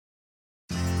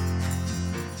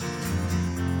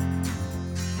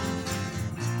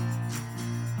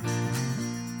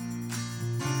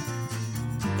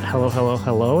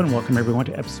Hello, and welcome everyone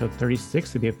to episode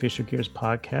 36 of the Official Gears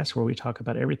podcast, where we talk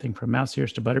about everything from mouse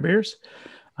ears to butterbeers.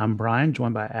 I'm Brian,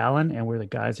 joined by Alan, and we're the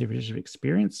guys of years of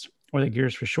experience, or the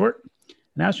Gears for short.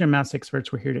 And as your mouse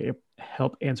experts, we're here to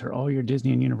help answer all your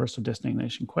Disney and Universal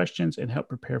destination questions and help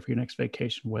prepare for your next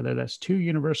vacation, whether that's to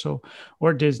Universal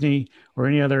or Disney or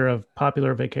any other of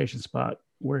popular vacation spot.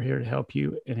 We're here to help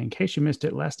you. And in case you missed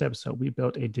it, last episode, we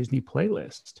built a Disney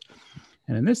playlist.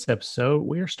 And in this episode,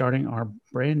 we are starting our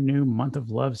brand new Month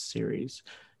of Love series.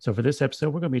 So for this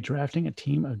episode, we're going to be drafting a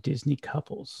team of Disney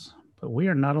couples. But we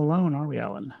are not alone, are we,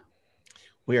 Alan?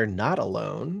 We are not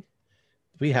alone.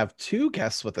 We have two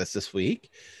guests with us this week.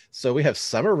 So we have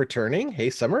Somer returning. Hey,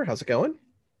 Somer, how's it going?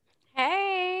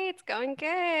 Hey, it's going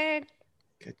good.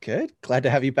 Good. Glad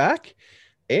to have you back.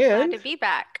 And glad to be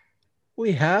back.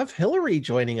 We have Hilarie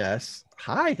joining us.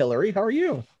 Hi, Hilarie. How are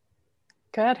you?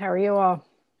 Good. How are you all?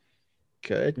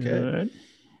 Good.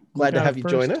 Glad to have you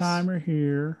join us. First timer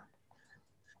here.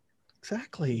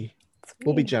 Exactly.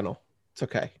 We'll be gentle. It's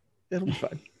okay. It'll be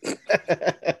fun.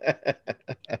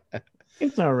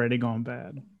 It's already going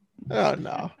bad. Oh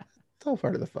no. It's all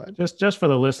part of the fun. Just for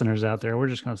the listeners out there, we're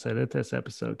just going to say that this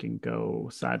episode can go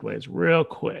sideways real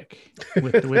quick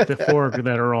with the four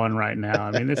that are on right now.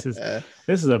 I mean, this is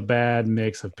a bad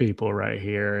mix of people right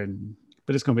here,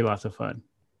 but it's going to be lots of fun.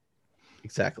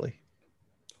 Exactly.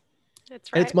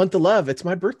 That's right. And it's Month of Love. It's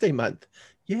my birthday month.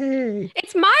 Yay.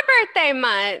 It's my birthday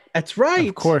month. That's right.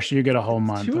 Of course you get a whole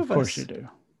month. Two of course us. You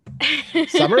do.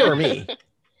 Somer or me?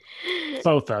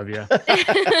 Both of you.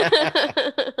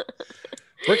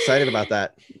 We're excited about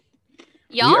that.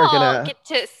 Y'all get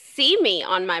to see me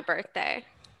on my birthday.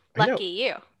 Lucky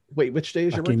you. Wait, which day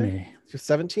is your Lucky birthday? me. It's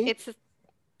 17th? It's the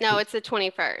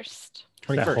 21st.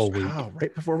 21st. That whole week. Wow,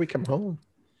 right before we come home.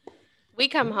 We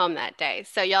come home that day.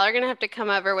 So y'all are going to have to come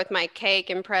over with my cake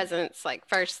and presents like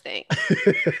first thing.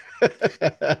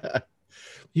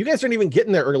 You guys aren't even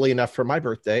getting there early enough for my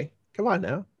birthday. Come on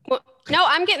now. Well, no,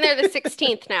 I'm getting there the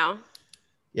 16th now.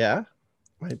 Yeah?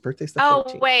 My birthday's the 14th.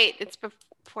 Oh, wait. It's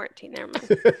 14. Never mind.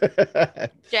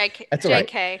 JK. That's all right.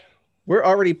 JK. We're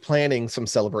already planning some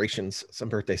celebrations, some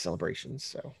birthday celebrations.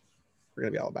 So we're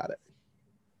going to be all about it.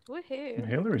 Woohoo.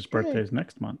 Hilarie's birthday is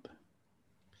next month.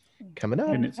 Coming up.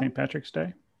 Isn't it St. Patrick's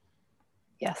Day?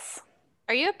 Yes,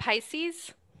 Are you a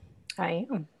Pisces? I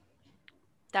am.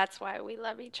 That's why we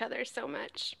love each other so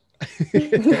much.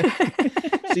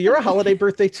 So you're a holiday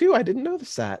birthday too. I didn't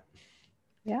notice that.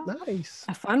 Yeah. Nice.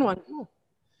 A fun one.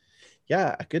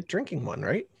 Yeah, a good drinking one,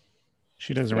 right?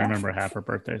 She doesn't Yes. remember half her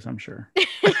birthdays, I'm sure.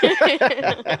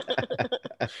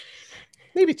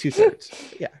 Maybe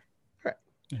 2/3. Yeah. All right.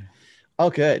 Yeah. All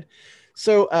good.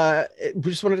 So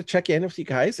we just wanted to check in with you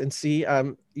guys and see,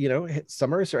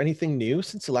 Somer, is there anything new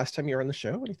since the last time you were on the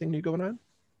show? Anything new going on?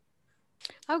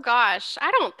 Oh gosh,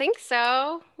 I don't think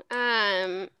so.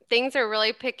 Things are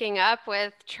really picking up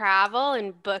with travel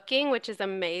and booking, which is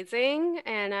amazing.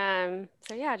 And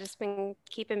so yeah, just been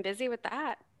keeping busy with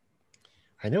that.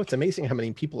 I know it's amazing how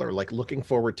many people are like looking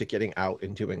forward to getting out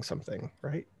and doing something,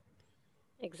 right?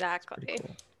 Exactly. Pretty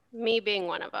cool. Me being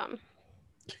one of them.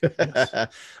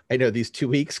 I know these 2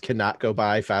 weeks cannot go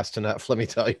by fast enough, let me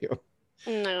tell you.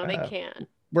 No, they can't.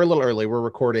 We're a little early. We're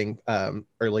recording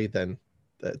early than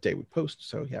the day we post.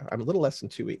 So yeah, I'm a little less than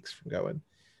 2 weeks from going.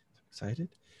 Excited.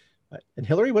 And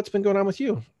Hilarie, what's been going on with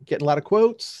you? Getting a lot of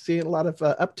quotes, seeing a lot of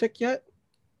uptick yet?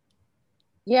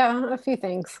 Yeah, a few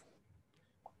things.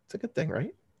 It's a good thing,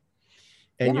 right?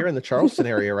 And Yeah. you're in the Charleston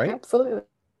area, right? Absolutely.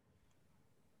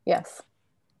 Yes.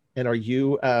 And are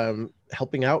you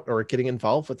helping out or getting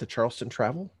involved with the Charleston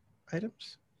travel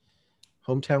items?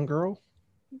 Hometown girl?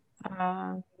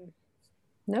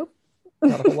 Nope.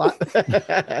 Not a whole lot.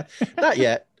 Not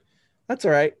yet. That's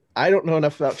all right. I don't know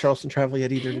enough about Charleston travel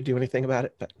yet either to do anything about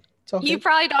it, but it's all You good.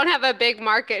 probably don't have a big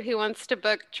market who wants to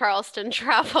book Charleston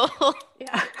travel.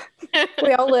 Yeah.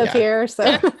 We all live Yeah. here,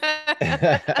 so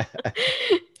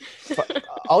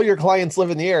All your clients live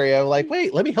in the area. Like,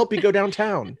 wait, let me help you go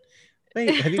downtown.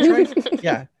 Wait, have you tried?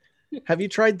 Yeah. Have you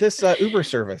tried this Uber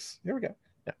service? Here we go.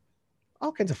 Yeah.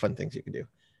 All kinds of fun things you can do.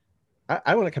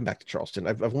 I want to come back to Charleston.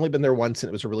 I've only been there once and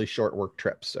it was a really short work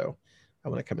trip. So I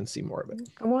want to come and see more of it.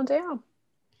 come on down.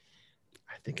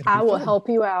 I think it'll be I will fun. help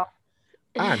you out.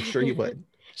 I'm sure you would.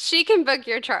 She can book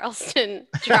your Charleston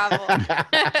travel.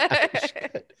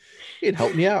 It'd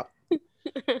help me out.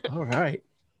 All right.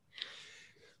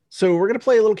 So we're going to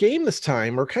play a little game this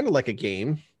time, or kind of like a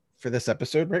game for this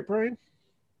episode, right, Brian?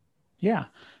 Yeah.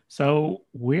 So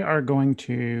we are going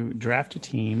to draft a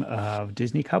team of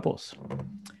Disney couples.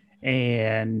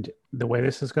 And the way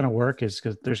this is going to work is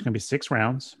because there's going to be 6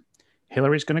 rounds.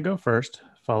 Hilarie's going to go first,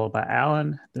 followed by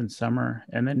Alan, then Summer,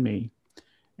 and then me.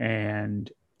 And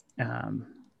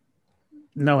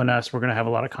knowing us, we're going to have a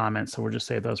lot of comments. So we'll just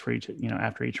save those for each,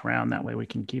 after each round. That way we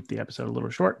can keep the episode a little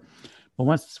short. But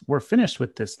once we're finished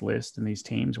with this list and these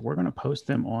teams, we're going to post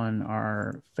them on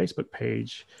our Facebook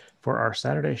page for our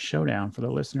Saturday showdown for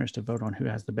the listeners to vote on who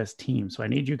has the best team. So I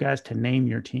need you guys to name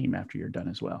your team after you're done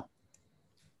as well.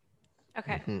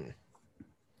 Okay.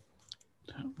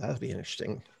 That'll be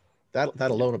interesting.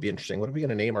 That alone will be interesting. What are we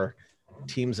going to name our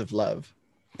teams of love?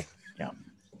 Yeah.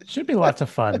 It should be lots of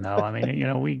fun, though. I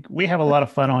mean, we have a lot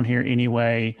of fun on here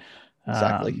anyway.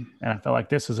 Exactly. And I feel like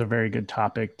this is a very good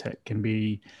topic that can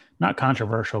be not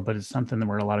controversial, but it's something that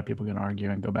where a lot of people can argue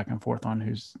and go back and forth on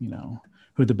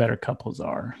who the better couples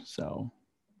are. So,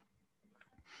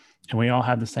 and we all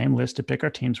have the same list to pick our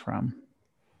teams from.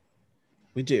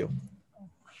 We do.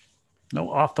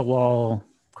 No off the wall,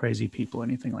 crazy people,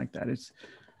 anything like that. It's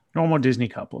normal Disney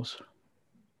couples.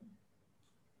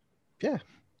 Yeah.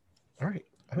 All right.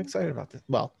 I'm excited about this.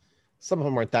 Well, some of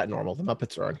them aren't that normal. The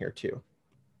Muppets are on here too.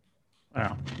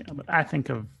 Well, yeah, but I think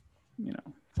of,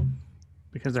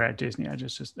 because they're at Disney, I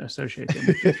just associate them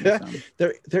with Disney.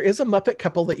 There is a Muppet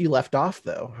couple that you left off,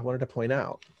 though. I wanted to point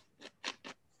out.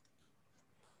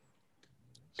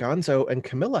 Gonzo and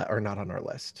Camilla are not on our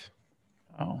list.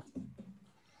 Oh.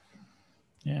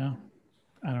 Yeah.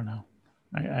 I don't know.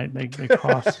 They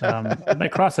cross they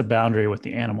cross a boundary with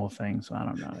the animal thing, so I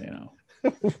don't know,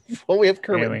 Well, we have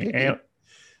Kermit.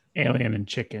 Alien and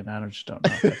chicken. I just don't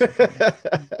know. If that's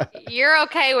okay. You're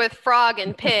okay with frog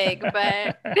and pig,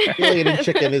 but Alien and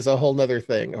chicken is a whole nother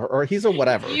thing, or he's a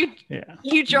whatever.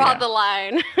 You draw the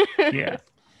line. Yeah.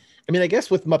 I mean, I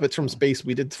guess with Muppets from Space,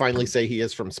 we did finally say he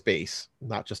is from space,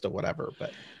 not just a whatever.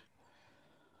 But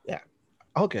yeah,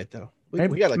 all good though.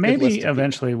 We got maybe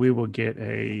eventually we will get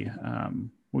a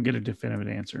definitive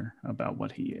answer about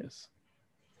what he is.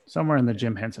 Somewhere in the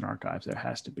Jim Henson archives, there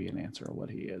has to be an answer of what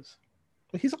he is.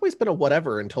 Well, he's always been a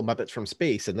whatever until Muppets from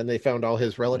Space, and then they found all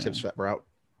his relatives that were out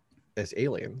as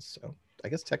aliens. So I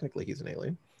guess technically he's an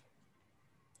alien.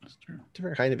 That's true.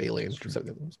 Different kind of aliens from some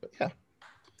of them, but yeah.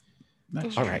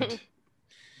 That's all true. right.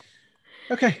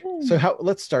 Okay, so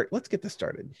let's start. Let's get this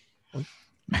started.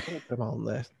 Put them all on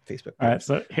the Facebook page. All right,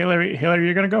 so Hilarie,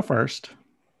 you're going to go first.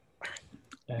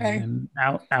 And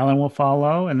Alan will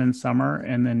follow, and then Summer,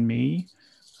 and then me.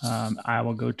 I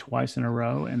will go twice in a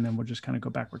row, and then we'll just kind of go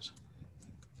backwards.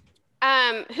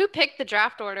 Who picked the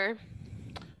draft order?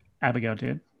 Abigail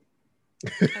did.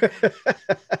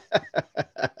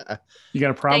 You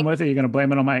got a problem with it? You're going to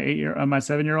blame it on my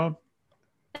 7-year-old?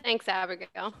 Thanks,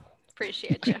 Abigail.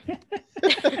 Appreciate you.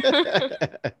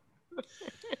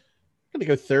 Gonna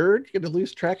go third. You're gonna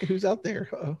lose track of who's out there.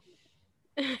 So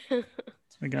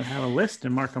we gotta have a list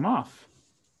and mark them off.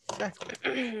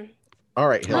 Exactly. All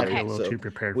right, Hilarie. Okay. A little too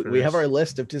prepared for we this. have our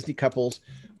list of Disney couples.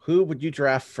 Who would you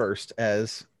draft first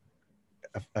as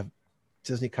a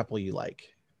Disney couple you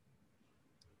like?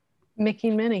 Mickey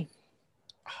and Minnie.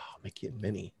 Oh, Mickey and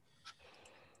Minnie.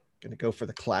 Gonna go for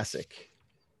the classic.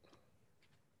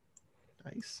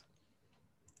 Nice.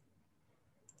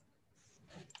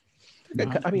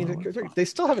 I mean, they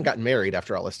still haven't gotten married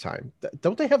after all this time.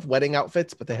 Don't they have wedding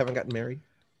outfits, but they haven't gotten married?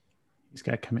 He's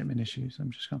got commitment issues.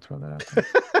 I'm just going to throw that out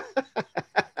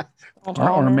there.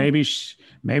 or maybe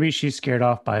she's scared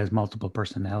off by his multiple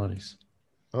personalities.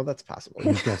 Oh, that's possible.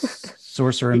 He's got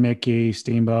Sorcerer Mickey,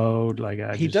 Steamboat.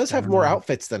 He does have more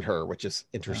outfits than her, which is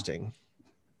interesting.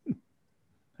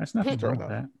 That's nothing wrong with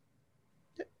that.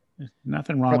 There's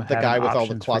nothing wrong with the guy with all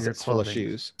the options for closets your full of clothing.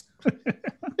 shoes.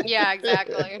 Yeah,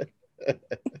 exactly.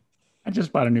 I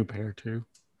just bought a new pair too.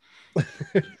 Are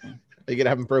you gonna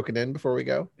have them broken in before we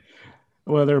go?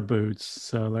 Well, they're boots,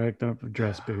 so they're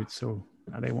dress boots, so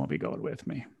they won't be going with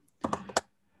me. All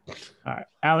right,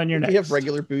 Alan, you're next. You have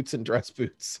regular boots and dress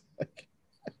boots.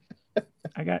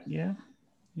 I got yeah.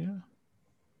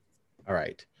 All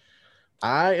right,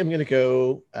 I am gonna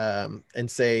go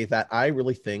and say that I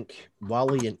really think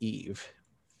Wally and Eve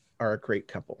are a great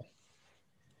couple.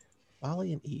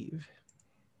 Wally and Eve.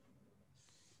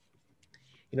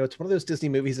 You know, it's one of those Disney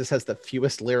movies that has the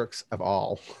fewest lyrics of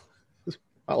all.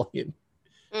 Wally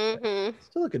and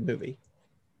still a good movie.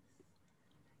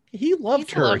 He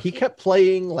loved her. He kept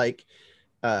playing like,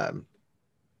 what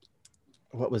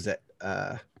was it?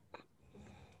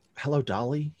 Hello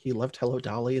Dolly. He loved Hello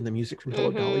Dolly and the music from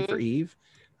Hello Dolly for Eve.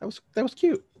 That was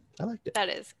cute. I liked it. That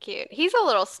is cute. He's a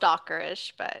little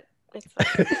stalkerish, but it's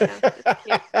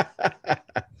cute.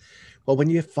 Well, when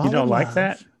you fall, you don't like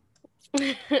that?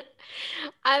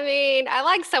 I mean, I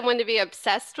like someone to be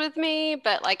obsessed with me,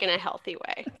 but like in a healthy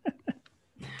way.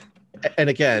 And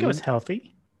again, it was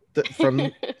healthy.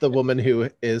 from the woman who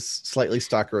is slightly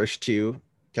stalkerish to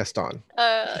Gaston.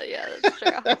 Yeah, that's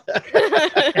true.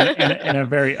 in a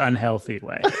very unhealthy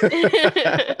way.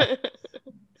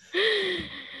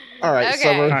 All right, Okay.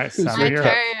 Summer, All right, who's Summer, your you're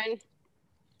pick? up. Turn.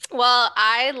 Well,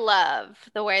 I love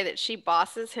the way that she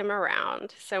bosses him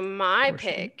around. So my Of course you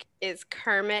do. pick is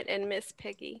Kermit and Miss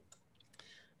Piggy.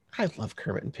 I love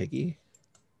Kermit and Piggy.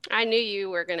 I knew you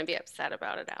were going to be upset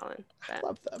about it, Alan. I But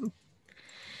love them.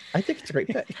 I think it's a great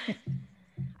pick.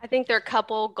 I think they're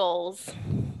couple goals.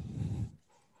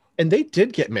 And they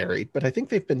did get married, but I think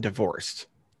they've been divorced.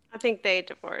 I think they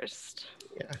divorced.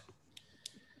 Yeah.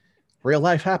 Real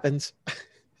life happens.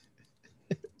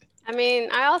 I mean,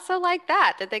 I also like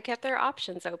that they kept their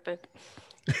options open.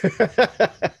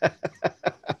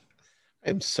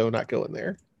 I'm so not going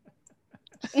there.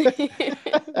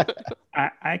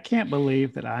 I can't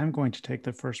believe that I'm going to take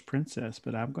the first princess,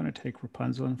 but I'm going to take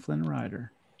Rapunzel and Flynn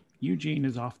Rider. Eugene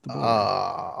is off the board.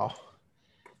 Oh,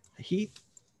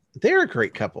 they're a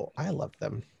great couple. I love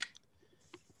them.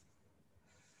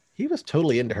 He was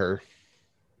totally into her.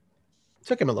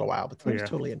 Took him a little while, but he was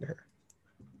totally into her.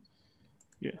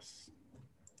 Yes.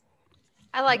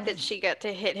 I like that she got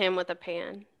to hit him with a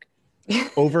pan.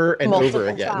 Over and over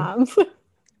again. Times.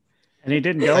 And he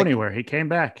didn't go anywhere. He came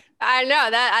back. I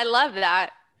know that. I love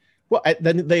that. Well,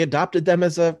 then they adopted them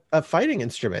as a fighting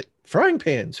instrument. Frying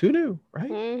pans. Who knew, right?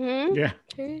 Mm-hmm. Yeah.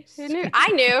 Who knew?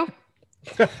 I knew.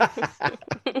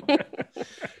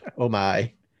 Oh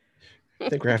my. I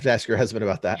think we have to ask your husband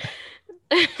about that.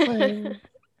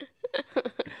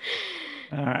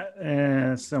 All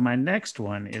right. So my next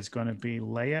one is going to be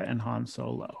Leia and Han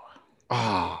Solo.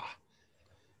 Ah,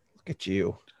 look at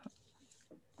you.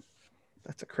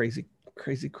 That's a crazy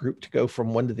group to go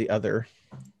from one to the other.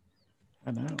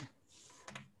 I know.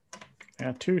 I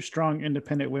have two strong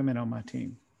independent women on my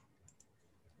team.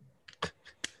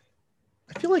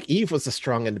 I feel like Eve was a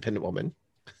strong independent woman.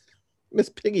 Miss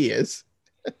Piggy is.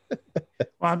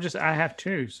 Well, I have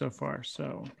two so far.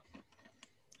 So,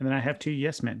 and then I have two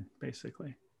yes men,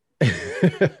 basically.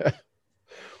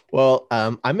 Well,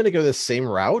 I'm going to go the same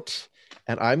route,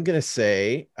 and I'm going to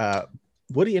say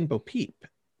Woody and Bo Peep,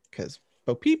 because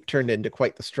Bo Peep turned into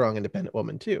quite the strong independent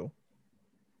woman too.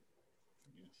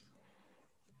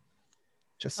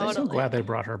 Just saying. I'm so glad they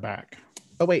brought her back.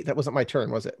 Oh wait, that wasn't my turn,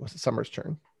 was it? Was it Summer's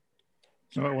turn?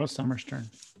 No, it was Summer's turn.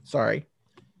 Sorry.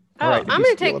 Oh, All right, I'm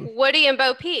going to take Woody and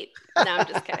Bo Peep. No, I'm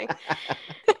just kidding.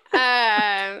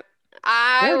 I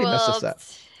already messed will us up.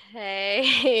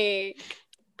 take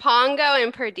Pongo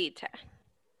and Perdita.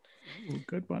 Ooh,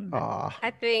 good one. Aw.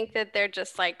 I think that they're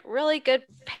just like really good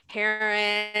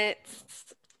parents.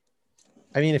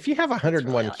 I mean, if you have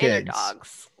 101 Really kids,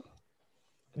 underdogs.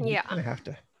 you Yeah. kind of have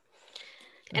to.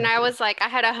 And I was like, I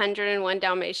had 101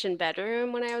 Dalmatian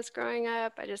bedroom when I was growing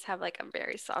up. I just have like a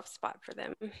very soft spot for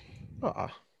them. Aw.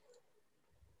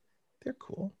 They're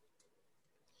cool.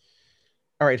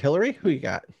 All right, Hillary, who you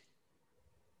got?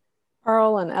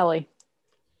 Earl and Ellie.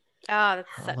 Oh, that's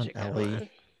Pearl such a and good Ellie. one.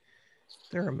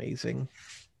 They're amazing.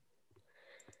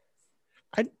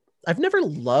 I've never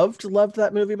loved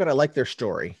that movie, but I like their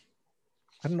story.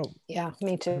 I don't know, Yeah,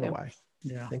 me I don't know too. why.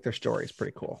 Yeah. I think their story is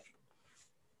pretty cool.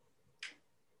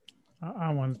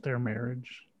 I want their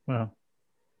marriage. Well,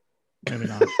 maybe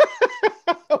not.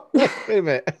 Wait a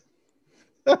minute.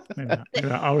 Maybe not. Maybe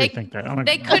not. I'll rethink that.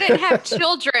 They couldn't have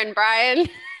children, Brian.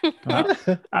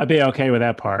 I'd be okay with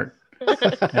that part.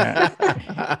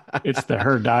 It's the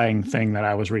her dying thing that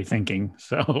I was rethinking.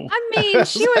 So I mean,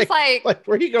 she was like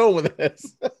where are you going with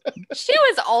this? she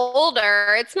was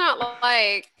older. It's not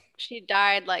like she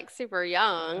died like super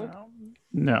young.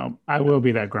 no, I will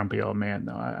be that grumpy old man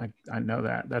though. I know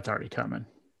that. That's already coming.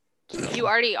 So, You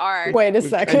already are. Wait a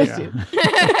second. yeah.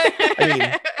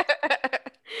 I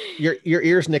mean, your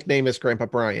ear's nickname is Grandpa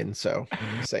Brian, so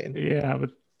I'm just saying. Yeah,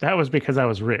 but that was because I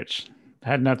was rich. It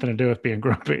had nothing to do with being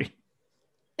grumpy.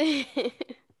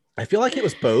 I feel like it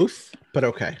was both, but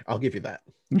okay, I'll give you that.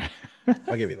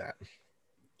 I'll give you that.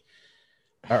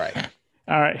 All right.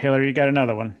 All right, Hillary, you got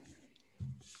another one.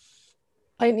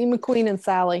 Lightning McQueen and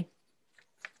Sally.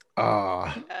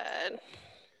 Ah, Good.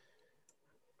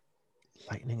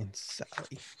 Lightning and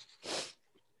Sally.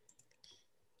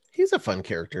 He's a fun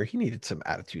character. He needed some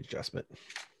attitude adjustment.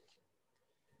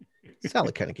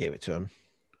 Sally kind of gave it to him.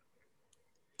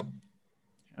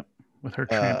 Yep, with her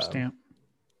tramp stamp.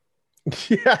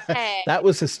 Yeah, Hey. that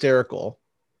was hysterical.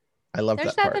 I love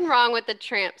There's that part. nothing wrong with the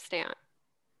tramp stamp.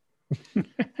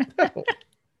 No.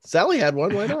 Sally had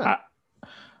one. Why not?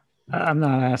 I'm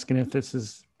not asking if this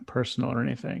is personal or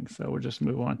anything, so we'll just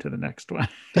move on to the next one.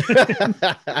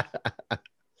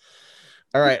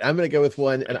 All right, I'm gonna go with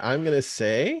one, and I'm gonna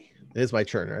say it is my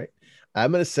turn, right?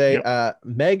 I'm gonna say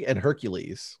Meg and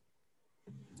Hercules.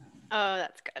 Oh,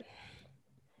 that's good.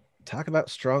 Talk about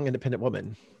strong, independent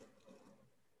woman.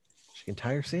 She can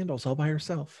tie her sandals all by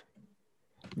herself.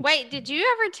 Wait, did you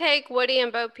ever take Woody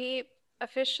and Bo Peep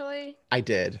officially? I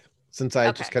did, since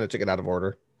I just kind of took it out of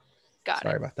order.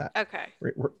 Sorry about that. Okay.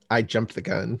 I jumped the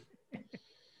gun.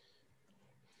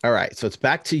 All right, so it's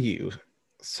back to you,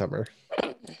 Summer.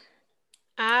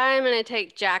 I'm going to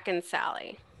take Jack and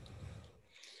Sally.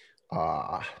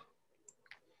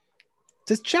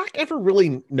 Does Jack ever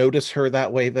really notice her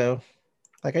that way, though?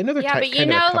 Like, I know they're but kind of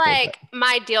a couple, like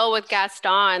my deal with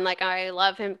Gaston, like I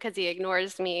love him because he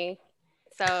ignores me.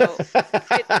 So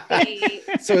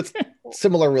so it's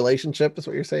similar relationship is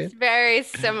what you're saying? It's very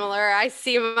similar. I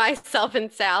see myself in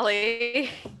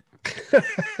Sally.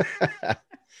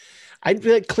 I'd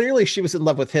be like, clearly she was in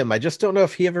love with him. I just don't know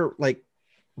if he ever like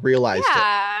realized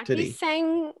it. Did he?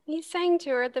 He sang to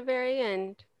her at the very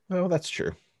end. Oh, that's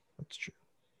true. That's true.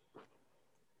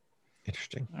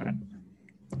 Interesting. All right.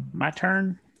 My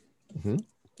turn. Mm-hmm.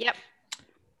 Yep.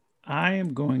 I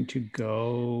am going to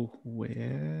go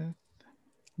with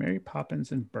Mary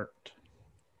Poppins and Bert.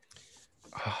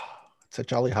 Oh, it's a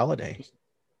jolly holiday.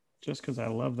 Just because I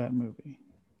love that movie.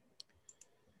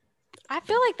 I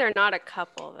feel like they're not a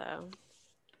couple, though.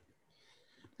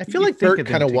 I feel like Bert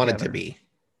kind of wanted to be.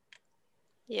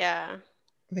 Yeah.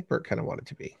 I think Bert kind of wanted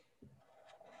to be.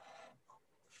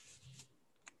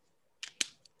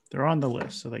 They're on the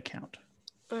list, so they count.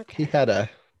 Okay. He had a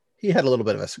little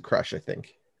bit of a crush, I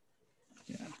think.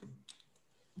 Yeah.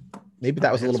 Maybe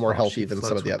that was a little more healthy than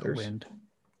some of the others.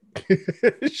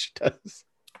 She does.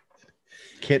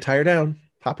 Can't tie her down.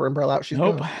 Pop her umbrella out. She's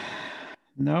gone.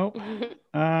 Nope.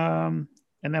 And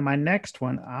then my next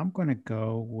one, I'm going to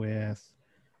go with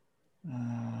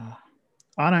Anna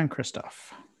and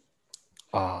Kristoff.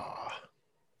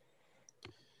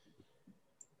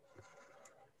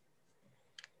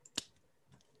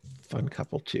 Fun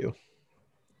couple too.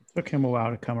 Took him a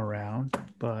while to come around,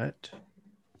 but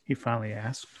he finally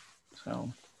asked.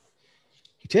 So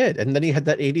he did, and then he had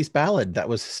that '80s ballad that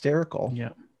was hysterical. Yeah,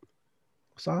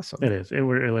 it was awesome. It is. It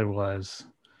really was.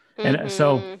 And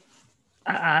so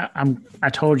I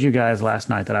told you guys last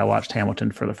night that I watched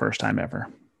Hamilton for the first time ever.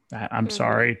 I'm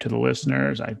sorry to the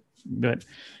listeners. But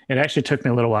it actually took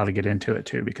me a little while to get into it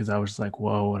too, because I was like,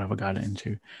 whoa, what have I got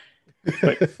into?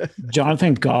 But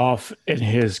Jonathan Goff and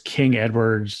his King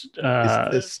Edward's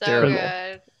hysterical.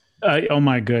 So good. Oh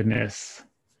my goodness.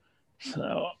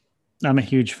 So I'm a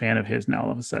huge fan of his now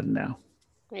all of a sudden now.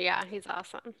 Yeah, he's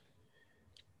awesome.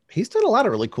 He's done a lot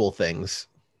of really cool things.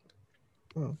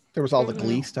 Well, there was all the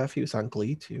Glee stuff. He was on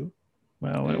Glee too.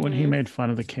 Well, when he made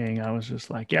fun of the king, I was just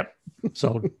like, yep,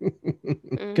 sold.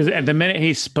 Because at the minute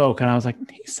he spoke, and I was like,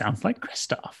 he sounds like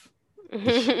Kristoff.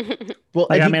 Well,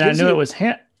 like, I mean, I knew it was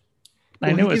him.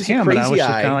 I knew it was him, but I was just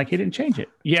kind of like, he didn't change it.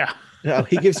 Yeah. No,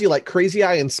 he gives you like crazy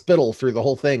eye and spittle through the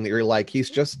whole thing that you're like, he's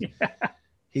just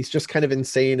kind of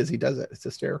insane as he does it. It's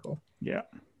hysterical. Yeah.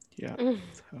 Yeah.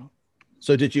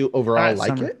 So did you overall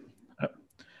like it?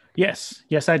 Yes,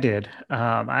 I did.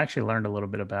 I actually learned a little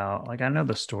bit about, like, I know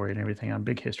the story and everything. I'm a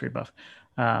big history buff,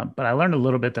 but I learned a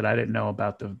little bit that I didn't know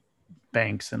about the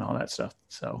banks and all that stuff.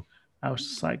 So I was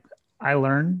just like, I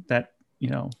learned that,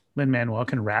 Lin-Manuel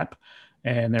can rap,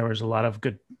 and there was a lot of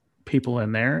good people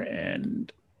in there,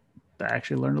 and I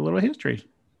actually learned a little history.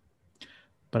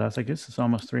 But I was like, this is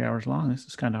almost 3 hours long. This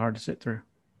is kind of hard to sit through.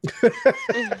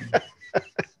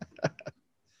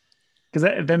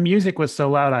 Because the music was so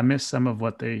loud, I missed some of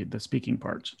what the speaking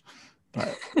parts.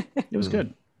 But it was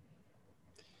good.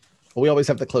 Well, we always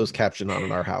have the closed caption on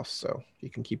in our house, so you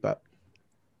can keep up.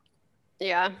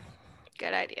 Yeah,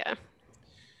 good idea.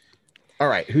 All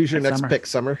right, who's your next pick,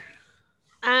 Summer?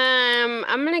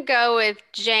 I'm gonna go with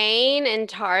Jane and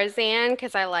Tarzan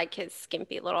because I like his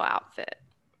skimpy little outfit.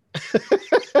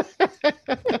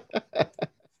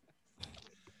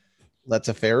 That's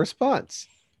a fair response.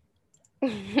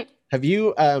 Have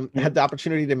you had the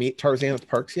opportunity to meet Tarzan at the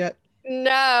parks yet?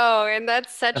 No, and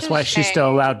that's why she's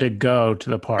still allowed to go to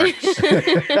the parks.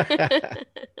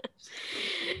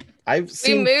 I've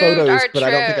seen photos, but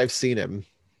I don't think I've seen him.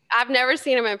 I've never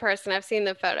seen him in person. I've seen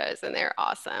the photos, and they're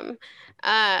awesome.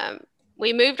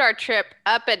 We moved our trip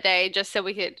up a day just so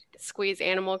we could squeeze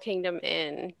Animal Kingdom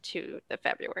in to the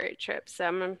February trip. So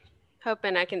I'm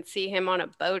hoping I can see him on a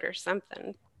boat or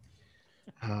something.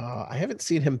 I haven't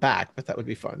seen him back, but that would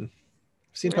be fun.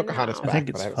 I've seen Pocahontas back,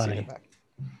 but I haven't seen him back.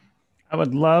 I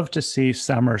would love to see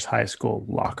Summer's high school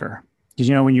locker.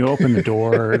 Because when you open the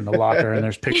door in the locker and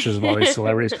there's pictures of all these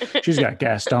celebrities, she's got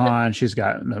Gaston, she's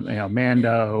got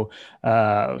Mando,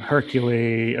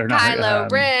 Hercules, or not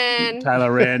Kylo Ren.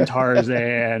 Kylo Ren,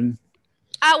 Tarzan.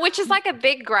 Which is like a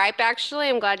big gripe, actually.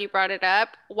 I'm glad you brought it up.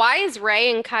 Why is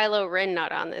Rey and Kylo Ren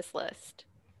not on this list?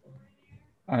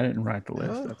 I didn't write the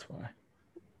list. That's why.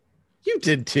 You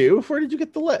did too. Where did you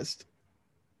get the list?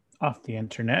 Off the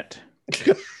internet.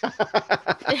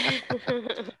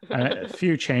 A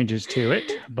few changes to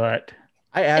it, but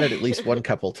I added at least one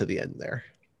couple to the end there.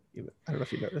 I don't know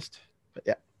if you noticed, but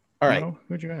yeah. All right.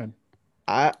 Who'd you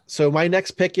add? So my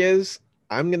next pick is,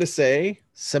 I'm gonna say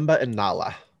Simba and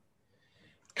Nala.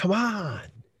 Come on.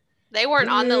 They weren't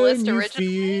on the list Can you originally.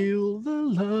 Feel the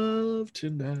love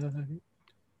tonight.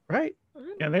 Right?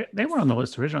 Yeah, they were on the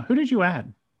list originally. Who did you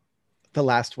add? The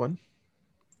last one.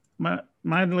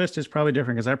 My list is probably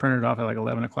different because I printed it off at like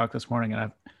 11 o'clock this morning,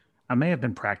 and I may have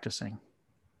been practicing.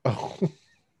 Oh.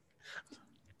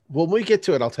 Well, when we get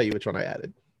to it, I'll tell you which one I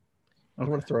added. I Okay.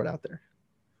 want to throw it out there.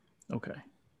 Okay.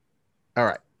 All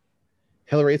right.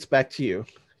 Hilarie, it's back to you.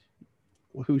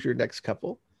 Who's your next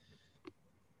couple?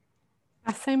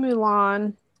 I say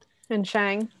Mulan and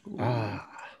Shang.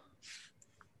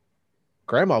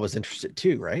 Grandma was interested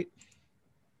too, right?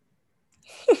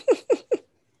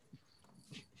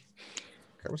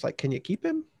 Grandma's like, can you keep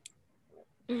him?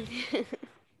 That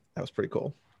was pretty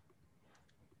cool.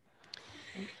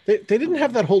 They didn't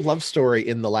have that whole love story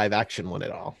in the live action one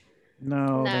at all.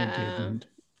 No, they No. didn't.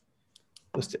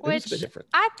 It was a Which bit different.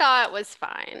 I thought was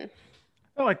fine.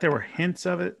 I felt like there were hints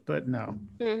of it, but no.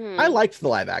 Mhm. I liked the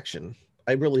live action.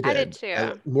 I really did. I did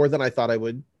too. More than I thought I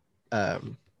would.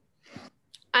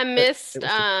 I missed it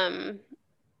was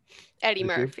Eddie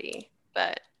Did you? Murphy,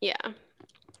 but yeah.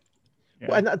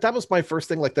 Well, and that was my first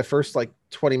thing, like the first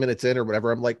 20 minutes in or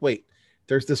whatever. I'm like, wait,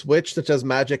 there's this witch that does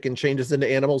magic and changes into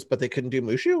animals, but they couldn't do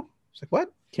Mushu? It's like,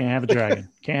 what? Can't have a dragon.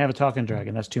 Can't have a talking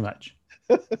dragon. That's too much.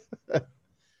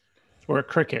 Or a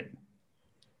cricket.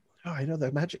 Oh, I know,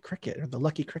 the magic cricket or the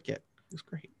lucky cricket. It was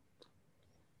great.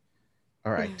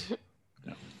 All right.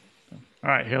 All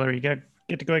right, Hillary, you get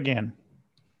to go again.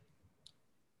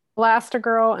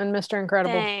 Elastigirl and Mr.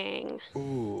 Incredible. Dang.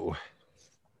 Ooh.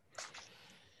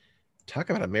 Talk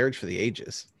about a marriage for the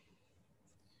ages.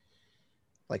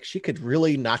 Like, she could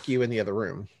really knock you in the other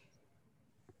room.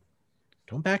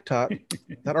 Don't back top.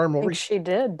 That arm I will think reach. she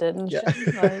did, didn't Yeah.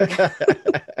 she?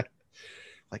 Like,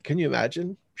 Like, can you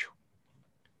imagine?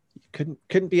 You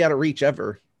couldn't be out of reach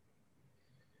ever.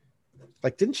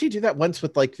 Like, didn't she do that once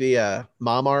with the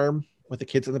mom arm with the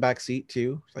kids in the back seat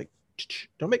too? Like,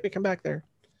 don't make me come back there.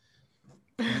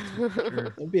 Sure.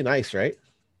 That'd be nice, right?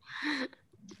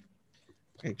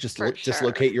 Okay, just For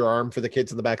dislocate sure. your arm for the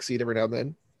kids in the back seat every now and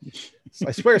then.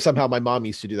 I swear somehow my mom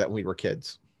used to do that when we were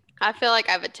kids. I feel like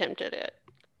I've attempted it.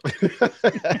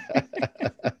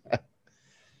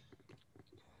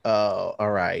 Oh,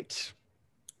 all right.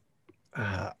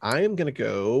 I am going to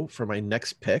go for my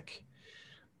next pick.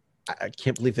 I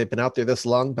can't believe they've been out there this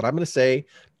long, but I'm going to say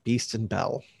Beast and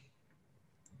Belle.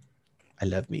 I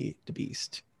love me to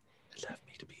Beast. I love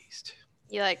me to Beast.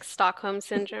 You like Stockholm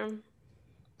syndrome?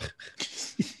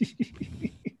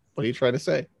 What are you trying to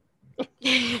say?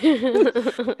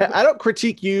 I don't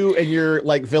critique you and your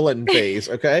villain phase,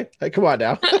 okay? Hey, come on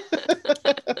now.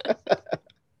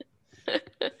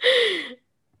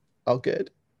 All good.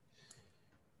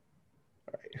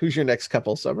 All right. Who's your next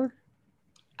couple, Summer?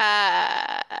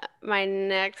 My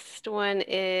next one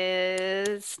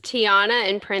is Tiana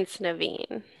and Prince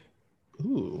Naveen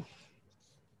Ooh.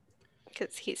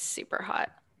 because he's super hot.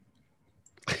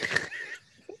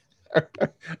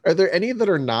 Are there any that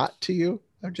are not to you?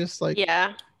 I'm just like,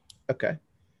 Yeah. okay.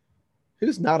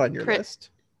 Who's not on your list?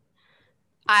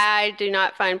 I do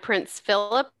not find Prince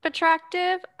Philip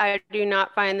attractive. I do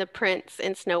not find the prince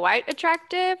in Snow White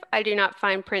attractive. I do not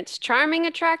find Prince Charming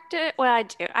attractive. Well, I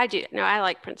do. I do. No, I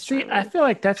like Prince See, Charming. I feel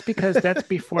like that's because that's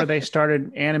before they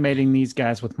started animating these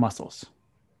guys with muscles.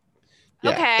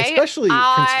 Yeah, Okay. especially Prince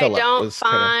I Philip don't was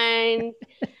kinda...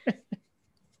 find.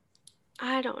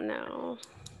 I don't know.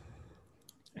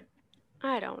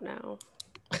 I don't know.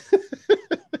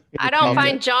 I don't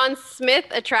find John Smith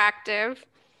attractive.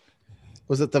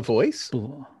 Was it the voice?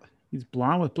 He's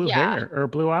blonde with blue Yeah. hair or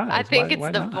blue eyes. I think Why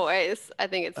it's the not? voice. I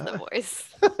think it's the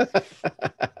voice.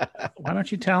 Why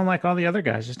don't you tell him like all the other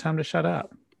guys? Just tell him to shut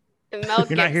up. Mel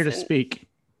You're not here to Gibson. speak.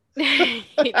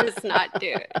 He does not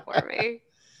do it for me.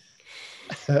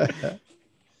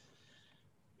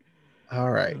 All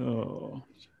right. Oh,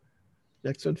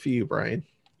 Next one for you, Brian.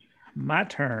 my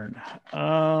turn.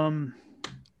 I'm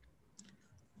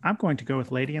going to go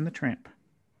with Lady and the Tramp.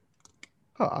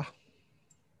 Ah.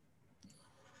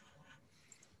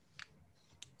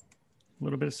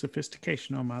 little bit of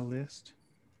sophistication on my list.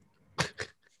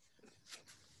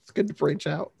 It's good to branch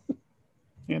out.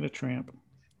 And a tramp.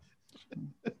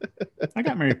 I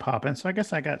got Mary Poppins, so I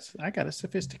guess I got a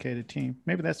sophisticated team.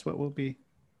 Maybe that's what we'll be.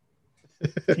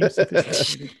 Team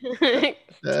sophisticated.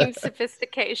 Team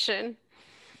sophistication.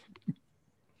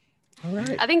 All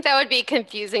right. I think that would be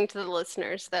confusing to the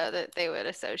listeners, though, that they would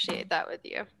associate that with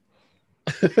you.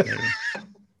 Maybe.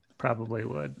 Probably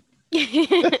would.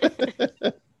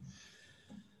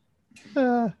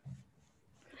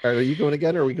 All right, are you going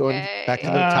again, or are we going back to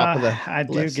the top of the I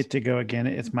list? do get to go again.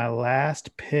 It's my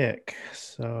last pick,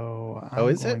 so I'm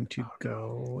is it? going to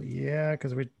go. Yeah,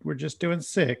 because we're just doing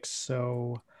 6.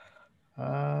 So,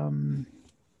 I'm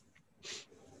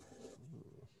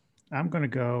going to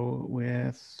go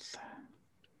with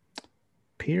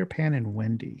Peter Pan and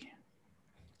Wendy.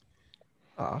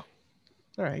 Oh, all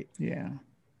right. Yeah.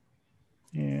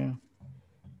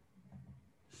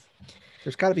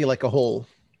 There's got to be like a whole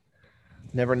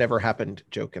never happened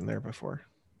joke in there before.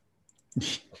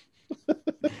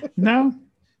 No.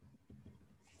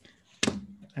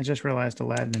 I just realized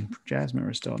Aladdin and Jasmine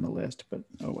were still on the list, but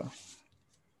oh well.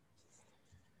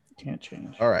 Can't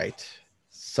change. All right.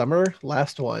 Summer,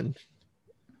 last one.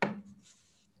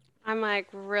 I'm like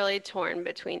really torn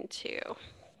between 2.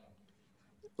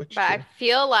 Which But I two?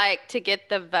 feel like to get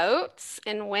the votes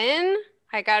and win,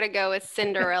 I got to go with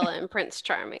Cinderella and Prince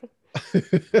Charming.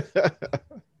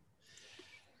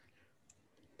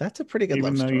 That's a pretty good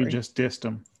Even love though story. you just dissed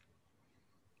him.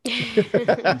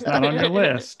 It's not on your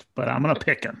list, but I'm going to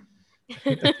pick him.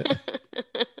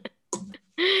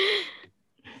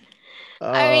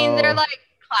 I mean, they're Oh, like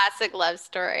classic love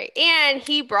story. And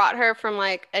he brought her from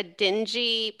like a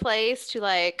dingy place to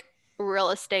like real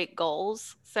estate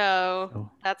goals. So Oh.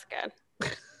 that's good.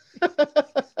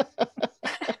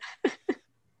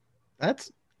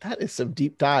 that is some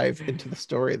deep dive into the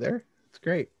story there. It's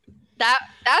great. That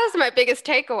was my biggest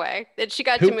takeaway, that she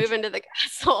got to move into the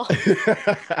castle.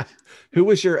 Who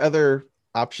was your other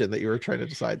option that you were trying to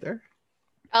decide there?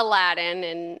 Aladdin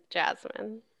and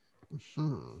Jasmine.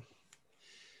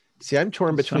 See, I'm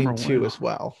torn between Summer 2 went. as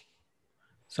well.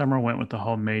 Summer went with the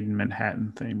whole Made in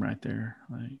Manhattan theme right there.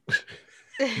 Like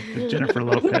the Jennifer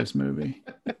Lopez movie.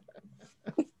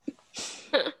 All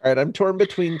right, I'm torn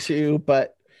between 2,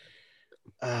 but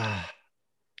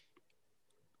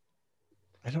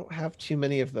I don't have too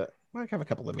many of the. Well, I have a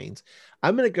couple of means.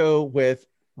 I'm going to go with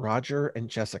Roger and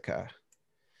Jessica.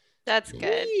 That's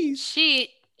good. Jeez.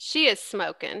 She is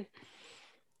smoking.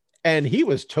 And he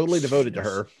was totally devoted to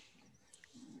her.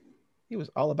 He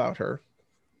was all about her.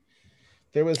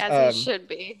 There was As he should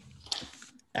be.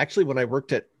 actually, when I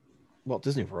worked at Walt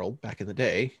Disney World back in the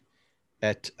day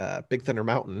at Big Thunder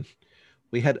Mountain,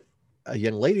 we had a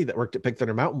young lady that worked at Big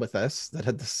Thunder Mountain with us that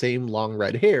had the same long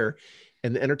red hair.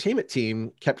 And the entertainment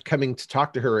team kept coming to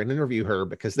talk to her and interview her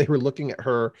because they were looking at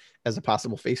her as a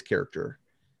possible face character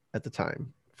at the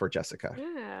time for Jessica.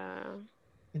 Yeah.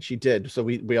 And she did. So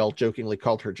we all jokingly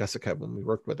called her Jessica when we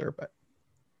worked with her, but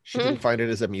she didn't find it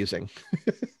as amusing.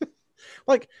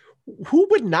 Like, who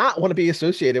would not want to be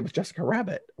associated with Jessica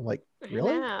Rabbit? I'm like,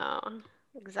 really? No,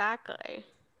 exactly.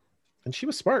 And she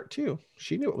was smart too.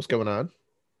 She knew what was going on.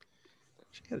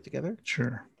 She got it together.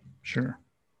 Sure.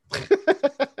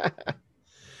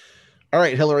 All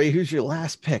right, Hilarie, who's your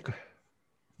last pick?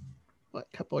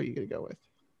 What couple are you going to go with?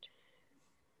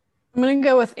 I'm going to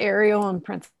go with Ariel and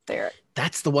Prince Eric.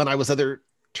 That's the one I was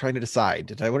trying to decide.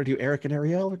 Did I want to do Eric and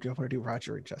Ariel, or do I want to do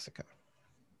Roger and Jessica?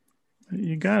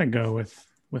 You got to go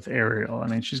with Ariel. I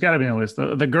mean, she's got to be on the list.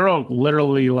 The girl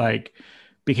literally like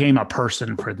became a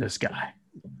person for this guy.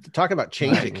 Talk about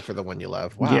changing for the one you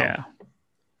love. Wow.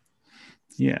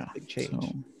 Yeah. Big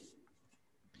change.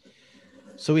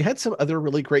 So we had some other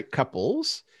really great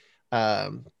couples.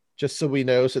 Just so we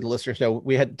know, so the listeners know,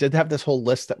 we did have this whole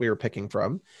list that we were picking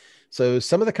from. So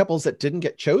some of the couples that didn't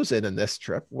get chosen in this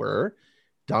trip were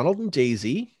Donald and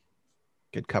Daisy,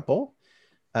 good couple.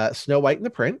 Snow White and the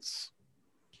Prince,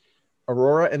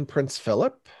 Aurora and Prince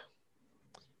Philip,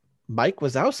 Mike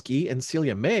Wazowski and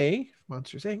Celia May,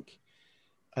 Monsters Inc.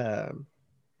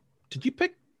 Did you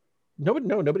pick?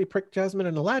 Nobody picked Jasmine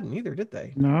and Aladdin either, did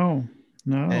they? No.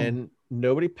 And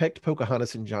nobody picked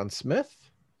Pocahontas and John Smith.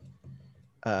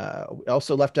 We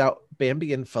also left out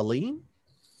Bambi and Faline.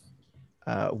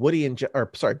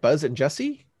 Buzz and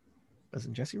Jessie. Buzz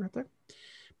and Jessie right there.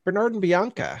 Bernard and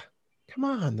Bianca. Come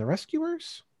on, the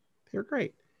Rescuers. They're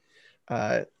great.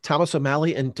 Thomas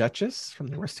O'Malley and Duchess from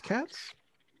the Aristocats.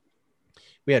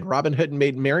 We had Robin Hood and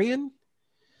Maid Marian.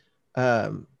 I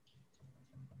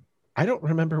don't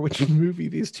remember which movie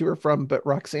these two are from, but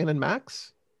Roxanne and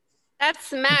Max.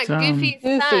 That's Matt It's, Goofy's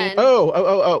Goofy. son.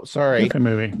 Oh, sorry. Goofy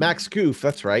movie. Max Goof.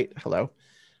 That's right. Hello.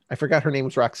 I forgot her name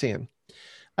was Roxanne.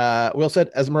 Will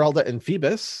said Esmeralda and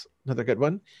Phoebus. Another good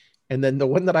one. And then the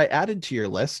one that I added to your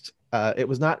list, it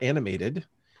was not animated,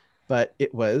 but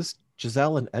it was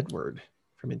Giselle and Edward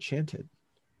from Enchanted.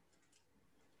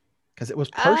 Because it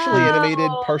was partially animated,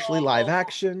 partially live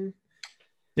action.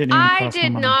 Didn't even I cross my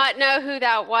did mind. not know who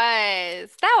that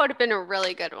was. That would have been a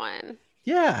really good one.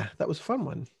 Yeah, that was a fun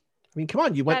one. I mean, come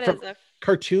on, you went That from is a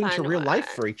cartoon to fun real life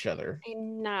one. for each other. I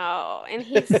know. And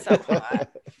he's so hot.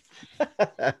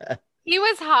 He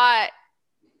was hot.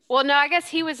 Well, no, I guess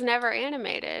he was never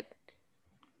animated.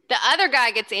 The other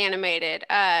guy gets animated.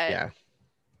 Yeah.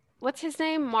 What's his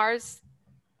name? Mars.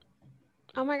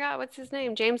 Oh my God, what's his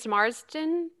name? James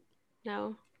Marsden?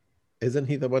 No. Isn't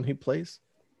he the one who plays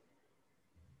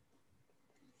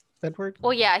Edward?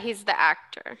 Well, yeah, he's the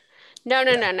actor.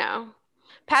 No.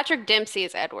 Patrick Dempsey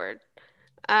is Edward.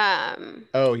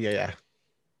 Oh, yeah.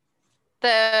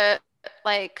 The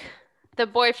like the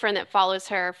boyfriend that follows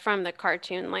her from the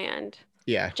cartoon land.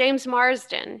 Yeah. James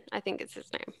Marsden, I think is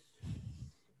his name.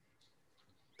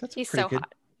 That's a He's pretty so good,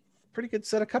 hot. pretty good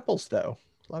set of couples, though.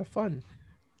 A lot of fun.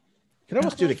 Can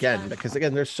almost do it again because,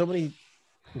 again, there's so many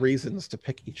reasons to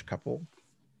pick each couple.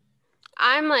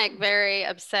 I'm like very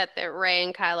upset that Rey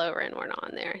and Kylo Ren weren't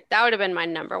on there. That would have been my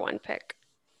number one pick.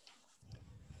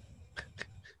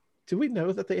 Do we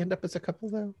know that they end up as a couple,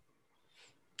 though?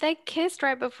 They kissed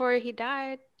right before he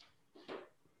died.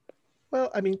 Well,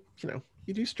 I mean,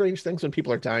 you do strange things when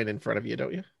people are dying in front of you,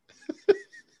 don't you?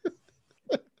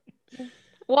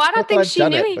 Well, I don't Not that think I've she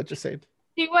done knew it, but just saying.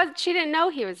 she didn't know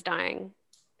he was dying.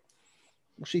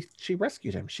 Well, she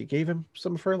rescued him. She gave him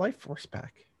some of her life force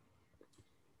back.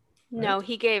 No,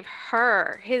 he gave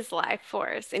her his life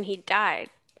force and he died.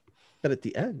 But at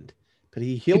the end,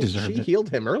 he healed. deserved She it. healed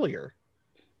him earlier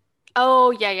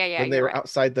Oh, yeah. when they You're were right.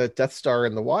 outside the Death Star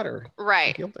in the water. She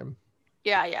Right. healed him.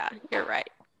 Yeah, you're right.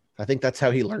 I think that's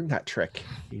how he learned that trick.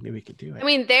 He knew he could do it. I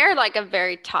mean, they're like a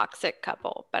very toxic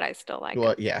couple, but I still like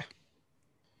Well, it. yeah,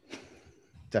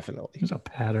 definitely. There's a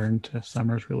pattern to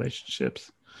Summer's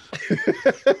relationships.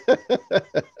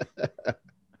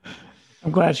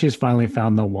 I'm glad she's finally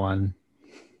found the one.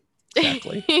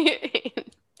 Exactly.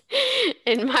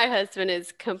 And my husband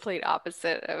is complete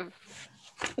opposite of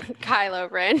Kylo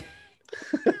Ren.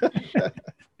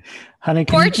 Honey,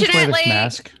 can you just wear this Fortunately-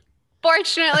 mask?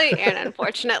 Fortunately and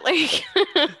unfortunately.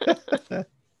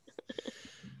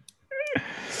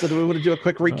 So do we want to do a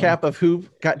quick recap of who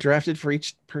got drafted for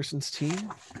each person's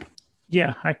team?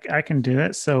 Yeah, I can do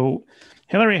it. So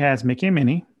Hillary has Mickey and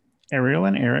Minnie, Ariel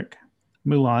and Eric,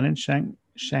 Mulan and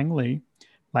Shang Li,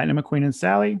 Lightning McQueen and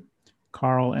Sally,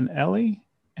 Carl and Ellie,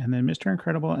 and then Mr.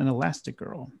 Incredible and Elastic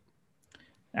Girl.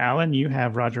 Alan, you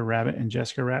have Roger Rabbit and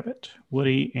Jessica Rabbit,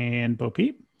 Woody and Bo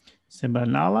Peep, Simba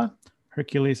and Nala,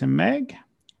 Hercules and Meg,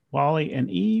 Wally and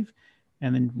Eve,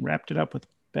 and then wrapped it up with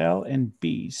Belle and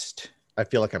Beast. I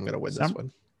feel like I'm going to win this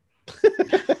one.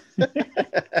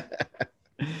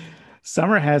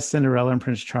 Summer has Cinderella and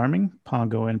Prince Charming,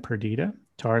 Pongo and Perdita,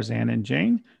 Tarzan and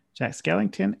Jane, Jack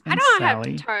Skellington and I don't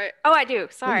Sally. have Oh, I do.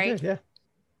 Sorry. Yeah.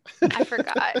 I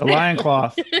forgot. The Lion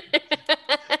Cloth.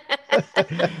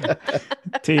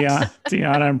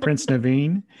 Tiana and Prince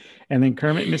Naveen, and then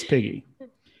Kermit and Miss Piggy.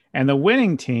 And the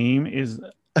winning team is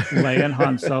Leia and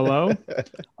Han Solo,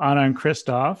 Anna and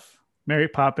Kristoff, Mary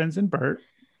Poppins and Bert,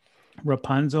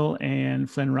 Rapunzel and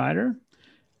Flynn Rider,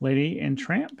 Lady and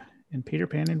Tramp, and Peter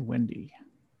Pan and Wendy.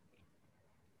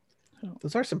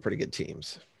 Those are some pretty good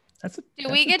teams. Do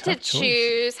we get to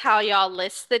choose how y'all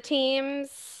list the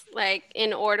teams, like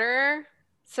in order?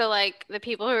 So, like the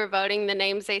people who are voting, the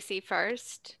names they see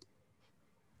first.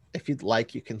 If you'd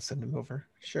like, you can send them over.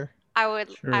 Sure. I would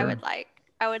like.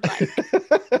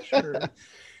 Sure.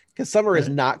 Because Summer is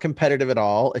not competitive at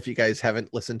all. If you guys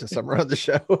haven't listened to Summer on the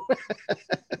show,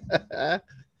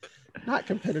 not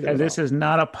competitive. And this is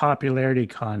not a popularity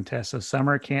contest, so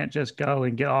Summer can't just go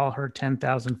and get all her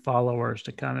 10,000 followers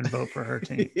to come and vote for her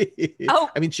team. Oh,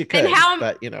 I mean, she could,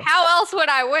 but how else would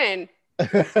I win?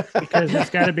 Because it's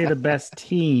got to be the best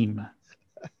team.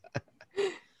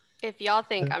 If y'all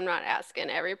think I'm not asking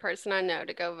every person I know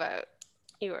to go vote,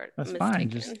 you are That's mistaken. fine.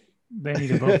 Just they need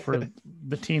to vote for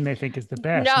the team they think is the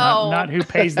best, No. not who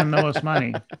pays them the most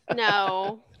money.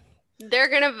 No, they're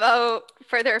gonna vote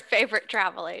for their favorite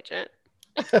travel agent.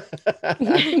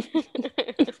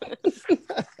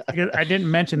 Because I didn't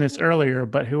mention this earlier,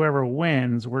 but whoever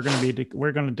wins, we're going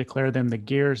to declare them the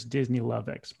Gears Disney Love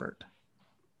Expert.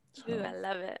 So, Ooh, I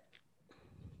love it.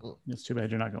 it's too bad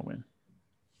you're not going to win.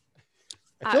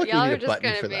 I feel like y'all we need are a just button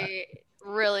gonna for that. be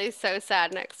really so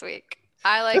sad next week.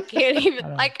 I like can't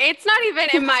even like it's not even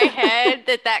in my head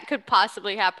that could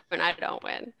possibly happen. I don't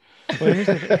win. Well, here's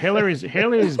the thing.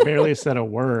 Hilarie's barely said a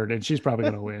word, and she's probably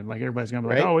gonna win. Like everybody's gonna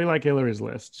be like, Right? "Oh, we like Hilarie's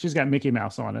list. She's got Mickey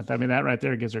Mouse on it." I mean, that right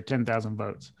there gives her 10,000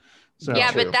 votes. So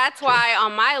Yeah, True, but that's true. why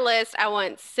on my list I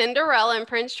want Cinderella and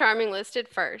Prince Charming listed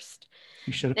first.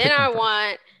 you should have Then picked I them first.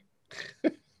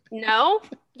 want no,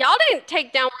 y'all didn't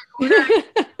take down my order.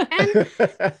 And then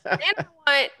I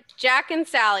want Jack and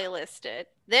Sally listed.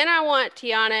 Then I want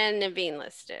Tiana and Naveen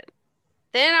listed.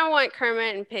 Then I want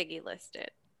Kermit and Piggy listed.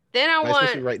 Then I Am I supposed to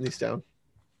want, be writing these down?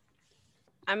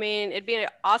 I mean, it'd be an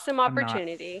awesome I'm not.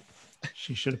 opportunity.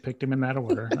 She should have picked him in that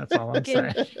order. That's all I'm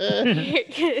saying.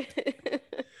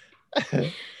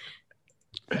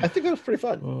 I think that was pretty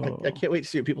fun. I Oh. can't wait to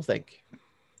see what people think.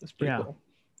 That's pretty Yeah. cool.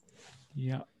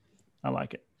 Yeah, I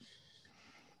like it.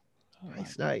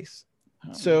 Nice.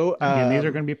 So again, these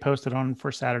are going to be posted on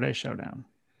for Saturday Showdown.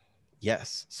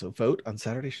 yes. So vote on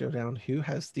Saturday Showdown. Who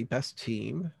has the best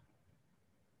team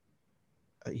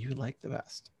you like the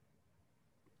best?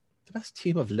 The best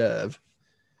team of love.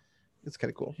 It's kind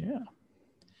of cool. Yeah.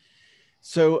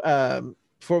 So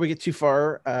before we get too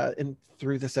far in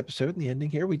through this episode and the ending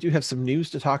here, we do have some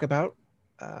news to talk about.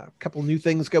 A couple new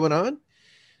things going on.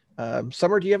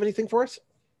 Summer, do you have anything for us?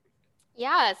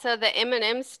 Yeah, so the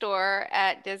M&M store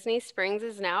at Disney Springs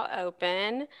is now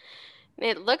open.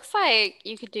 It looks like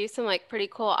you could do some like pretty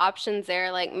cool options there,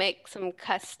 like make some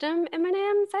custom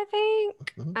M&Ms, I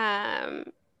think.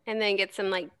 And then get some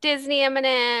like Disney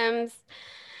M&Ms.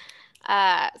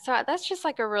 So that's just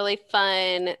like a really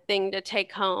fun thing to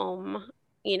take home,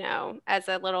 as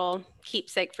a little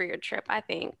keepsake for your trip, I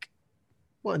think.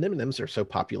 Well, and M&Ms are so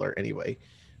popular anyway.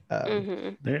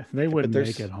 They wouldn't there's-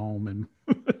 make it home, and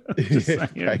just saying.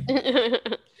 Right.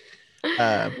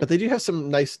 But they do have some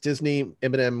nice Disney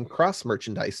M&M cross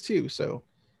merchandise too. So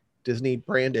Disney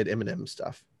branded M&M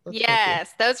stuff. That's kinda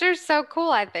Yes, those are so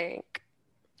cool, I think.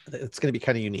 cool. It's going to be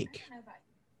kind of unique.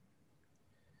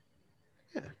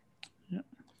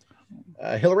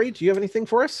 Yeah. Hillary, do you have anything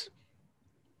for us?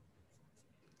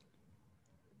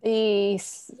 They've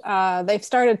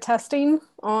started testing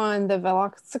on the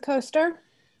Velocicoaster.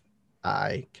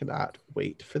 I cannot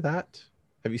wait for that.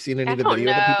 Have you seen any I of the don't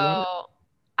video of the people on it? know.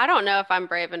 I don't know if I'm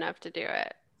brave enough to do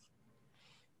it.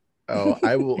 Oh,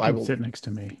 I will. You I can will sit next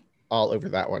to me. all over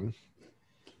that one.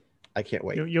 I can't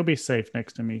wait. You'll be safe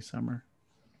next to me, Summer.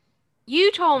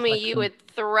 You told me like you some- would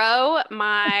throw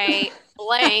my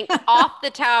blank off the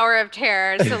Tower of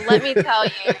Terror. So let me tell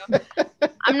you,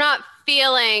 I'm not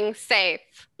feeling safe.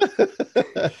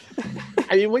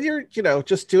 I mean, when you're,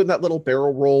 just doing that little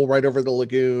barrel roll right over the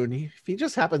lagoon, if he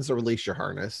just happens to release your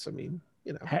harness, I mean,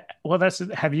 Well,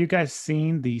 have you guys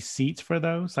seen the seats for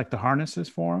those, like the harnesses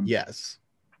for them? yes,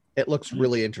 it looks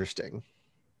really interesting.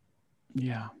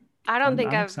 Yeah. I don't think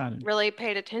I'm I've excited. really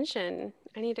paid attention.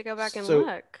 I need to go back and So-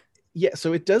 look. Yeah,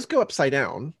 so it does go upside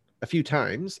down a few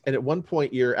times, and at one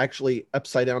point you're actually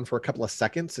upside down for a couple of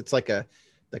seconds. It's like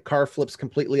the car flips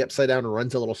completely upside down and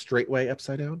runs a little straightway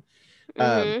upside down.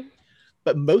 Mhm.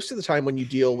 But most of the time when you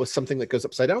deal with something that goes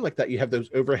upside down like that, you have those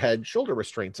overhead shoulder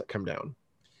restraints that come down.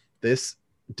 This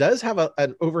does have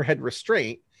an overhead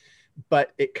restraint,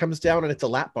 but it comes down and it's a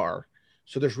lap bar.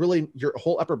 So there's really, your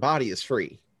whole upper body is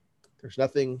free. There's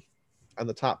nothing on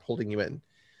the top holding you in.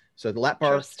 So the lap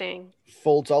bar Interesting.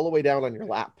 folds all the way down on your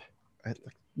lap. It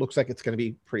looks like it's going to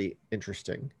be pretty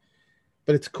interesting.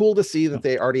 But it's cool to see that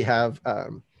they already have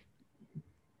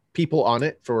people on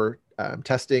it for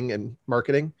testing and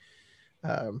marketing.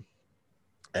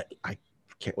 I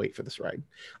can't wait for this ride.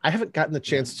 I haven't gotten the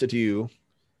chance to do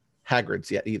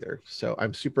Hagrid's yet either. So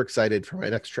I'm super excited for my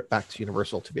next trip back to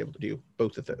Universal to be able to do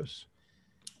both of those.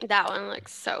 That one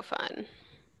looks so fun.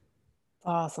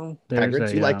 Awesome.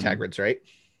 Hagrid's, you liked Hagrid's, right?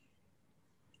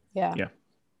 Yeah. Yeah.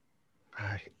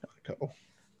 I go.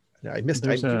 No, I missed.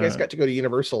 There's You guys a- got to go to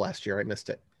Universal last year. I missed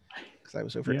it because I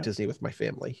was over Yeah. at Disney with my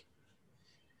family.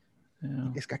 Yeah.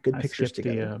 You guys got good pictures skipped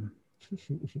together.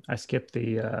 I skipped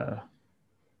the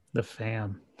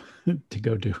fam to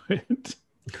go do it.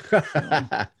 Well,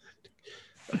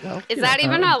 Is that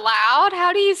even allowed?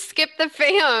 How do you skip the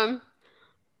fam?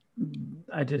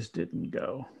 I just didn't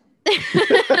go.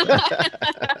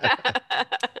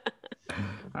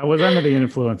 I was under the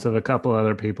influence of a couple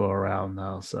other people around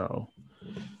though, so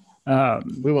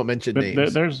we won't mention but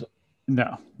names. there's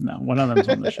no one of them's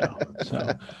on the show.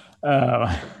 So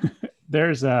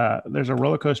there's a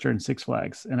roller coaster in Six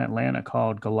Flags in Atlanta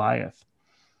called Goliath,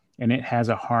 and it has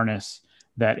a harness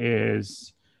that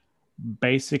is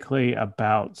basically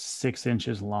about 6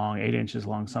 inches long, 8 inches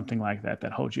long, something like that,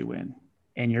 that holds you in,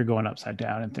 and you're going upside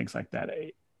down and things like that.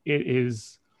 It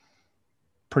is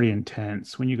pretty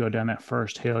intense when you go down that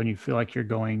first hill and you feel like you're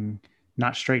going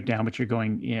not straight down, but you're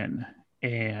going in.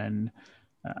 And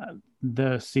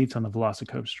the seats on the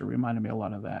Velocicoaster reminded me a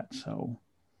lot of that. So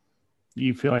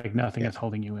you feel like nothing is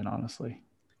holding you in, honestly.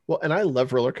 Well, and I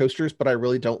love roller coasters, but I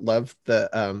really don't love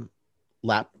the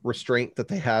lap restraint that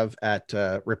they have at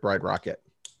Rip Ride Rocket.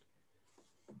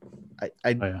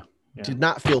 I did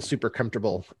not feel super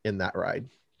comfortable in that ride.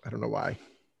 I don't know why.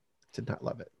 Did not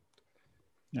love it.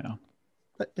 Yeah.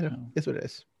 But, it's what it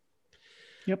is.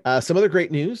 Yep. Some other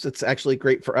great news. It's actually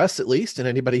great for us, at least, and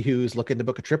anybody who's looking to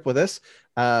book a trip with us.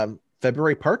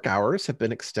 February park hours have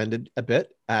been extended a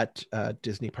bit at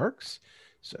Disney parks.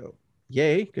 So,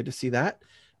 yay. Good to see that.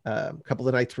 A couple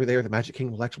of nights we're there, the Magic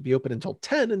Kingdom will actually be open until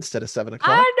 10 instead of 7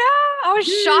 o'clock. I know. I was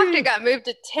shocked it got moved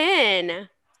to 10.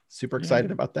 Super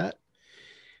excited about that.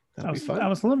 That'll be fun. I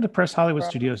was a little depressed Hollywood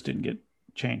Studios didn't get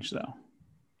changed, though.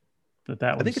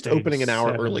 That I think it's opening an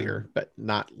hour earlier, but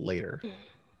not later.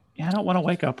 Yeah, I don't want to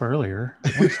wake up earlier.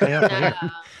 I want to stay up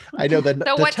later. I know that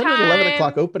So the 10 and 11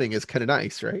 o'clock opening is kind of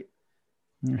nice, right?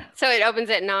 So it opens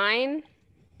at 9?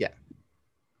 Yeah.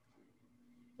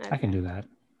 Okay. I can do that.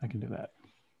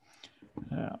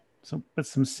 But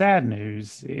some sad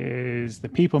news is the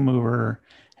People Mover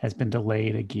has been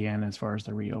delayed again as far as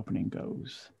the reopening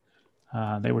goes.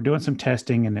 They were doing some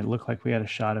testing and it looked like we had a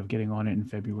shot of getting on it in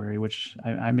February, which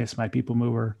I miss my People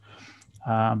Mover.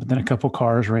 But then a couple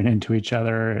cars ran into each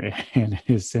other and it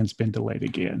has since been delayed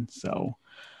again. So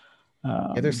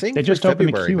they're saying they just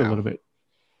opened the queue now. a little bit.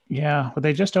 Yeah, but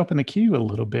they just opened the queue a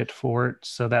little bit for it.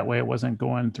 So that way it wasn't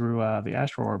going through the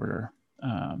Astro Orbiter.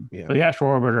 But the Astro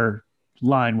Orbiter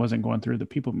line wasn't going through the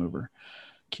People Mover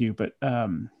queue. But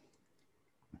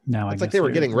now it's like they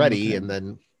were getting ready and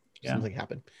then something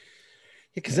happened. Yeah,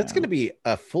 because it's going to be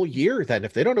a full year then.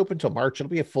 If they don't open until March, it'll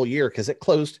be a full year because it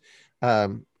closed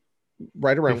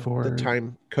right around the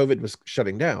time COVID was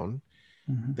shutting down.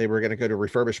 Mm-hmm. They were going to go to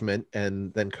refurbishment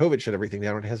and then COVID shut everything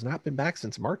down. It has not been back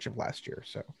since March of last year.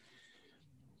 So,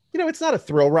 it's not a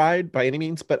thrill ride by any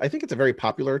means, but I think it's a very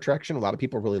popular attraction. A lot of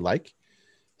people really like.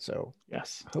 So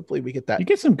yes, hopefully we get that. You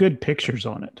get some good pictures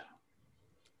on it.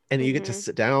 And you get to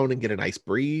sit down and get a nice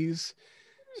breeze.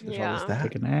 So there's always that.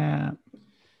 Take a nap.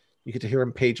 You get to hear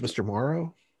him page Mr.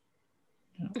 Morrow.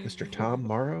 Mr. Tom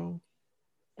Morrow.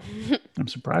 I'm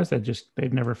surprised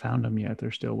they've never found him yet.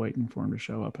 They're still waiting for him to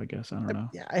show up, I guess. I don't know.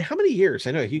 Yeah. How many years?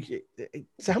 I know.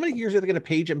 So how many years are they going to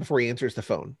page him before he answers the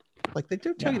phone? Like they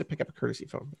don't tell you to pick up a courtesy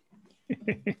phone.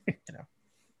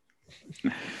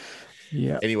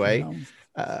 Yeah. Anyway,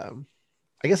 I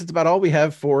guess it's about all we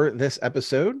have for this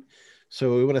episode.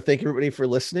 So we want to thank everybody for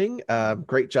listening.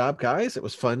 Great job, guys. It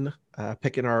was fun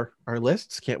picking our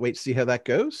lists. Can't wait to see how that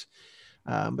goes.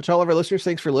 But to all of our listeners,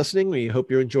 thanks for listening. We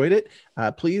hope you enjoyed it.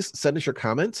 Please send us your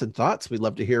comments and thoughts. We'd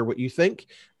love to hear what you think.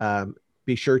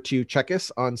 Be sure to check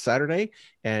us on Saturday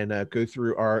and go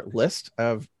through our list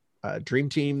of Dream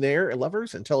Team there,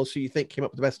 lovers, and tell us who you think came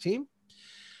up with the best team.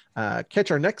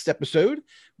 Catch our next episode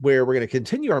where we're going to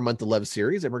continue our Month of Love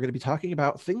series, and we're going to be talking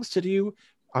about things to do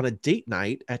on a date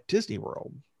night at Disney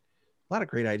World. A lot of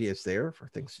great ideas there for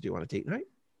things to do on a date night.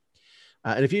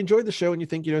 And if you enjoyed the show and you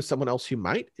think someone else who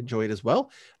might enjoy it as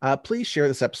well, please share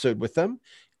this episode with them.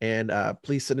 And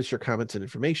please send us your comments and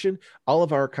information. All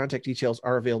of our contact details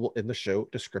are available in the show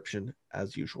description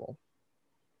as usual.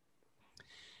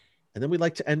 And then we'd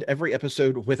like to end every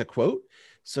episode with a quote.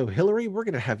 So Hilarie, we're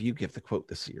going to have you give the quote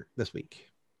this week.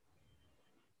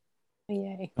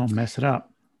 Yay. Don't mess it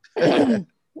up.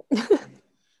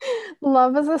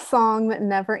 Love is a song that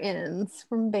never ends,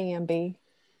 from Bambi.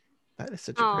 That is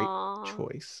such a great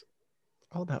choice.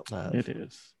 All about love. It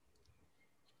is.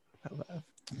 About love.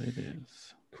 It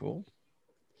is. Cool.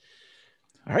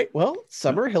 All right. Well,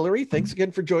 Somer, Hilarie, thanks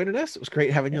again for joining us. It was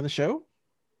great having you on the show.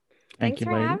 Thanks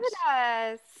for having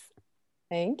us.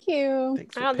 Thank you.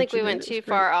 I don't think we went too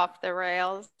far off the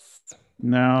rails.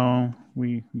 No,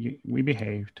 we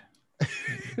behaved.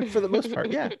 For the most part,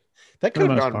 yeah. That could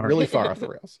have gone really far off the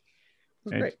rails.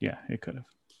 It could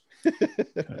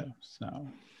have. So,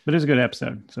 but it's a good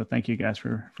episode. So thank you guys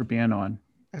for being on.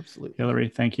 Absolutely.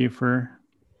 Hilarie, thank you for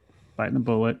biting the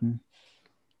bullet and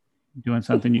doing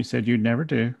something you said you'd never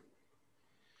do.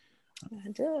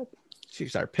 I did.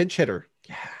 She's our pinch hitter.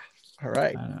 Yeah. All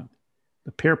right. I know.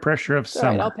 The peer pressure of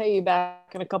summer. Right, I'll pay you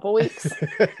back in a couple weeks.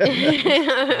 We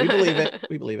believe it.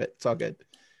 We believe it. It's all good.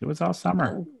 It was all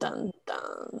summer. Dun,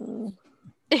 dun,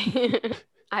 dun.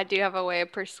 I do have a way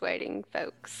of persuading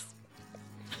folks.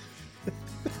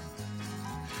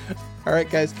 All right,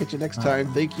 guys. Catch you next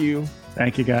time. Thank you.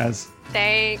 Thank you, guys.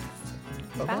 Thanks.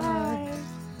 Bye-bye.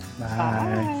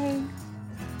 Bye.